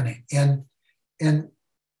it's happening. And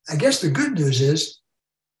I guess the good news is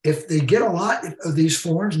if they get a lot of these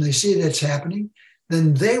forms and they see that it's happening,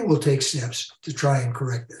 then they will take steps to try and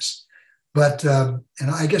correct this. But, and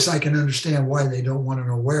I guess I can understand why they don't want to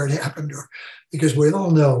know where it happened, because we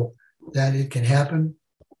all know that it can happen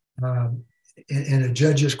in a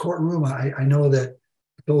judge's courtroom. I know that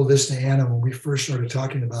I told this to Anna when we first started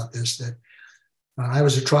talking about this, that I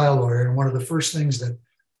was a trial lawyer, and one of the first things that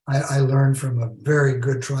I learned from a very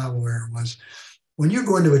good trial lawyer was when you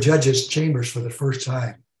go into a judge's chambers for the first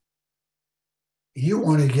time, you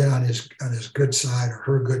want to get on his good side or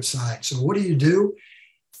her good side. So what do?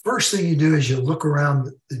 First thing you do is you look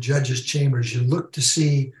around the judge's chambers. You look to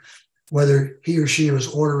see whether he or she was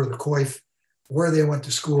order of the coif, where they went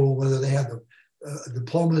to school, whether they have the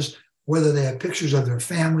diplomas, whether they have pictures of their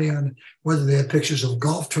family on, whether they have pictures of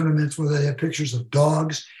golf tournaments, whether they have pictures of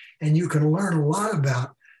dogs. And you can learn a lot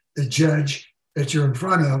about the judge that you're in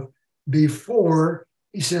front of before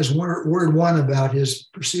he says word one about his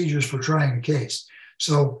procedures for trying a case.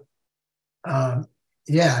 So,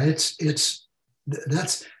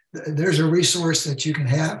 there's a resource that you can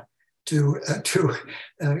have to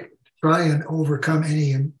try and overcome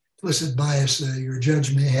any implicit bias that your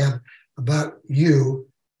judge may have about you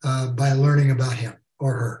by learning about him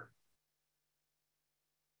or her.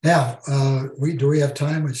 Now, do we have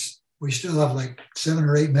time? We still have like 7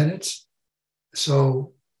 or 8 minutes.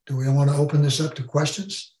 So do we want to open this up to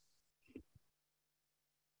questions?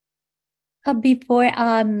 Before,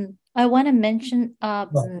 I want to mention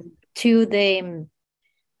to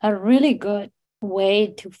a really good way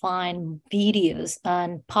to find videos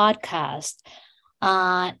and podcasts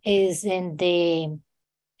is in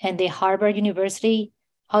the Harvard University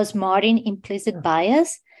Outsmarting Implicit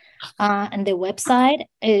Bias. And the website,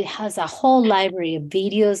 it has a whole library of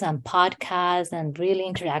videos and podcasts and really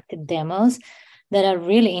interactive demos that are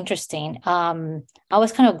really interesting. I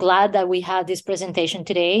was kind of glad that we had this presentation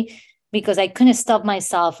today because I couldn't stop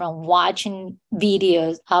myself from watching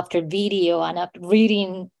videos after video and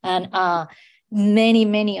reading and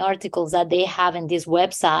many articles that they have in this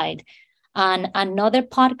website. And another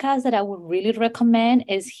podcast that I would really recommend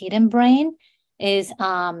is Hidden Brain, is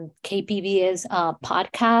KPBS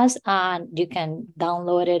podcast, and you can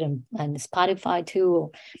download it and Spotify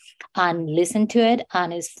too and listen to it.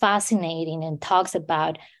 And it's fascinating and talks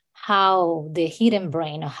about how the hidden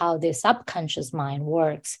brain or how the subconscious mind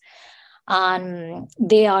works.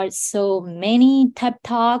 There are so many TED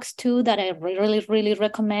Talks too that I really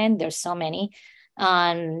recommend. There's so many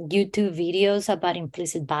YouTube videos about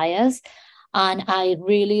implicit bias. And I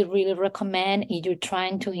really recommend, if you're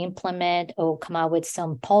trying to implement or come out with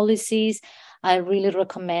some policies, I really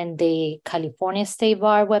recommend the California State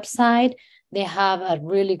Bar website. They have a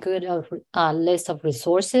really good list of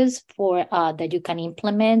resources for that you can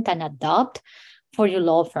implement and adopt for your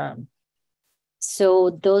law firm.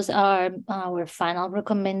 So those are our final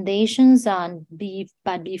recommendations.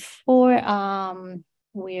 But before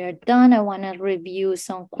we're done, I want to review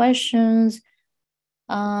some questions.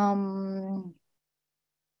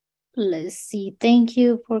 Let's see. Thank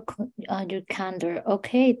you for your candor.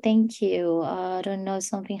 Okay, thank you. I don't know,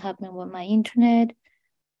 something happened with my internet.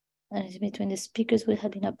 And it's between the speakers would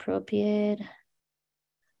have been appropriate.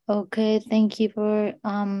 Okay, thank you for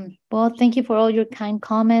thank you for all your kind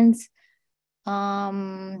comments.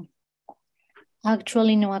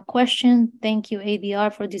 Actually, no question. Thank you,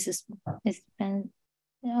 ADR, for this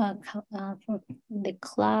for the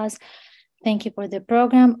class. Thank you for the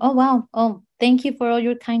program. Oh, wow. Oh, thank you for all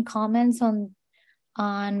your kind comments on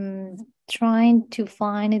trying to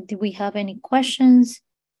find it. Do we have any questions?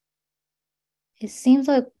 It seems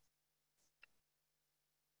like,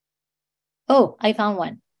 oh, I found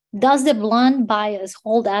one. Does the blonde bias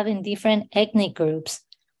hold up in different ethnic groups?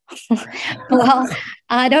 Well,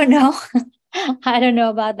 I don't know. I don't know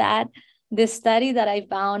about that. The study that I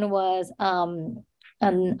found was,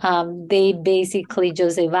 they basically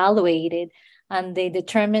just evaluated and they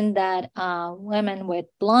determined that women with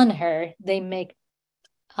blonde hair, they make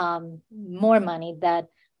more money than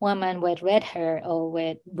women with red hair or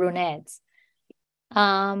with brunettes.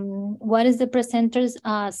 What is the presenter's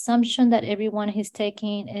assumption that everyone he's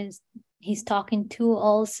taking is he's talking to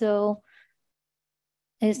also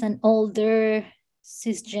is an older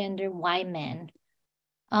cisgender white man.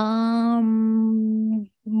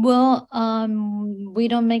 We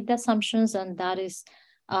don't make the assumptions, and that is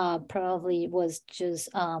probably was just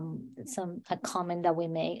a comment that we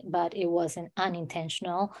made, but it wasn't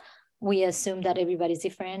unintentional. We assume that everybody's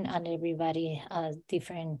different and everybody has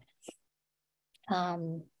different.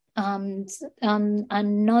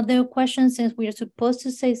 Another question, since we are supposed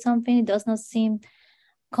to say something, it does not seem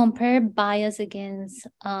compare bias against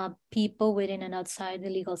people within and outside the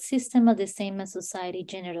legal system are the same as society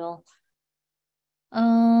general.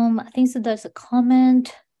 I think so there's a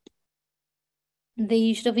comment.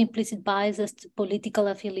 The issue of implicit bias as to political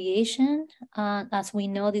affiliation. As we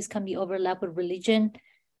know, this can be overlapped with religion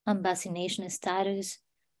and vaccination status.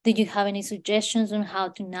 Did you have any suggestions on how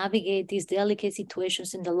to navigate these delicate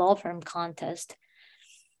situations in the law firm context?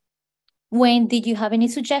 Wayne, did you have any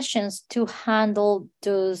suggestions to handle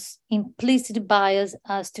those implicit bias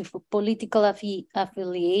as to political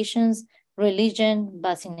affiliations, religion,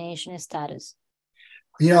 vaccination status?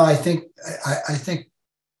 I think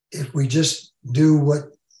if we just do what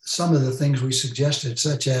some of the things we suggested,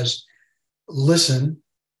 such as listen,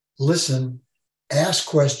 ask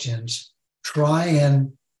questions, try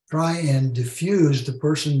and diffuse the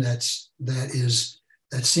person that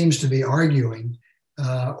seems to be arguing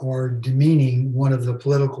or demeaning one of the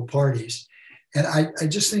political parties. And I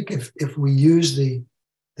just think if we use the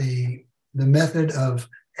method of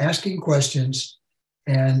asking questions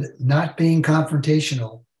and not being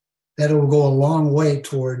confrontational, that it will go a long way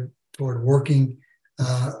toward working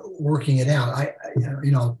it out.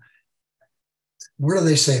 What do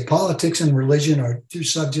they say? Politics and religion are two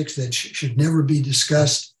subjects that should never be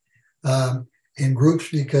discussed in groups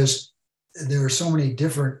because there are so many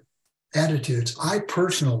different attitudes. I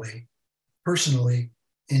personally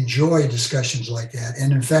enjoy discussions like that.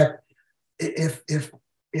 And in fact, if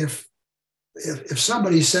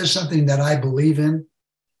somebody says something that I believe in,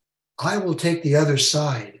 I will take the other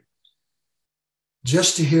side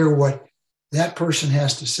just to hear what that person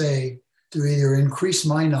has to say to either increase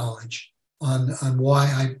my knowledge on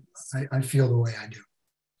why I feel the way I do.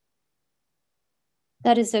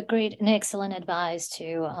 That is a great and excellent advice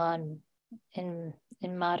too in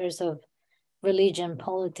matters of religion,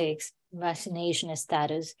 politics, vaccination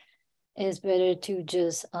status. It's better to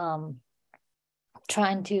just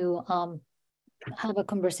trying to have a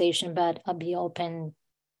conversation, but be open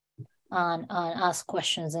and ask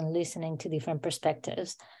questions and listening to different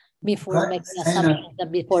perspectives before making assumptions,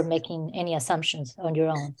 before making any assumptions on your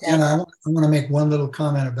own. Right? And I want to make one little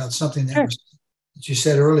comment about something that, that you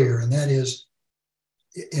said earlier, and that is,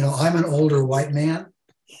 I'm an older white man,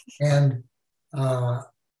 and I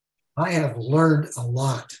have learned a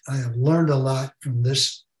lot. I have learned a lot from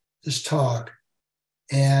this talk,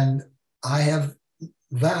 and I have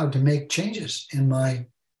vowed to make changes in my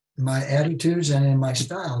attitudes and in my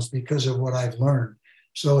styles because of what I've learned.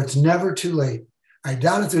 So it's never too late. I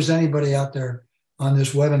doubt if there's anybody out there on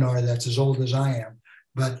this webinar that's as old as I am,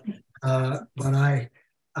 but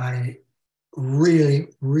I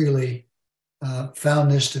really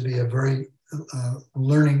found this to be a very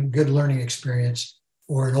good learning experience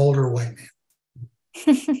for an older white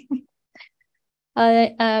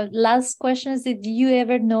man. Last question is, did you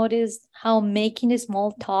ever notice how making a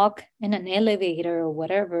small talk in an elevator or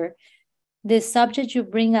whatever, the subject you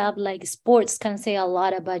bring up like sports can say a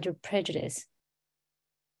lot about your prejudice?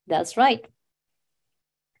 That's right.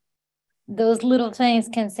 Those little things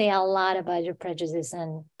can say a lot about your prejudice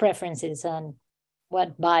and preferences and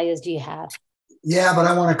what bias do you have. Yeah, but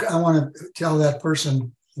I want to tell that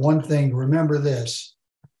person one thing. Remember this.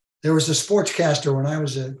 There was a sportscaster when I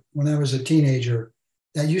was a teenager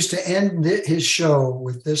that used to end his show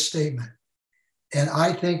with this statement. And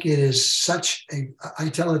I think it is I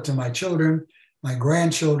tell it to my children, my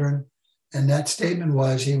grandchildren, and that statement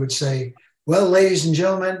was, he would say, well, ladies and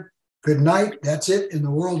gentlemen, good night. That's it in the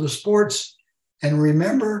world of sports. And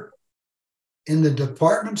remember, in the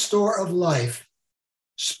department store of life,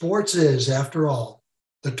 sports is, after all,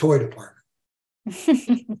 the toy department.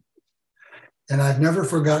 And I've never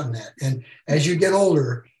forgotten that. And as you get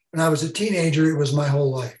older, when I was a teenager, it was my whole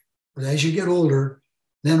life. But as you get older,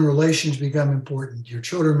 then relations become important. Your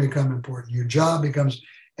children become important. Your job becomes,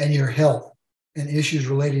 and your health and issues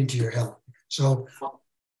relating to your health. So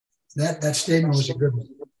that statement was a good one.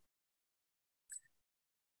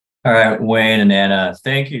 All right, Wayne and Anna,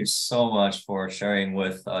 thank you so much for sharing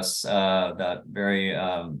with us that very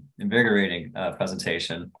invigorating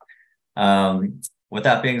presentation. With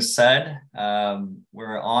that being said,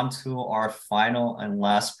 we're on to our final and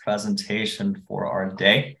last presentation for our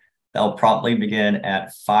day. That'll promptly begin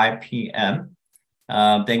at 5 p.m.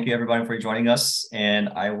 Thank you everybody for joining us, and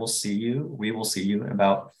we will see you in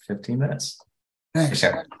about 15 minutes. Thanks.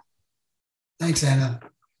 Thanks, Anna.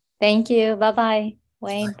 Thank you. Bye-bye,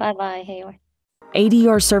 Wayne. Bye-bye, Hayward.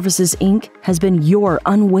 ADR Services, Inc. has been your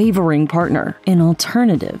unwavering partner in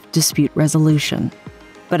alternative dispute resolution.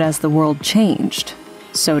 But as the world changed,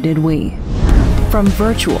 so did we. From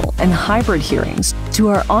virtual and hybrid hearings to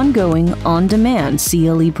our ongoing on-demand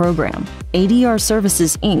CLE program, ADR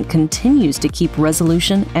Services, Inc. continues to keep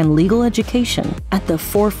resolution and legal education at the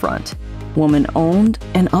forefront, woman-owned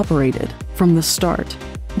and operated from the start.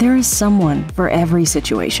 There is someone for every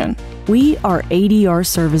situation. We are ADR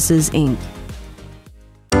Services, Inc.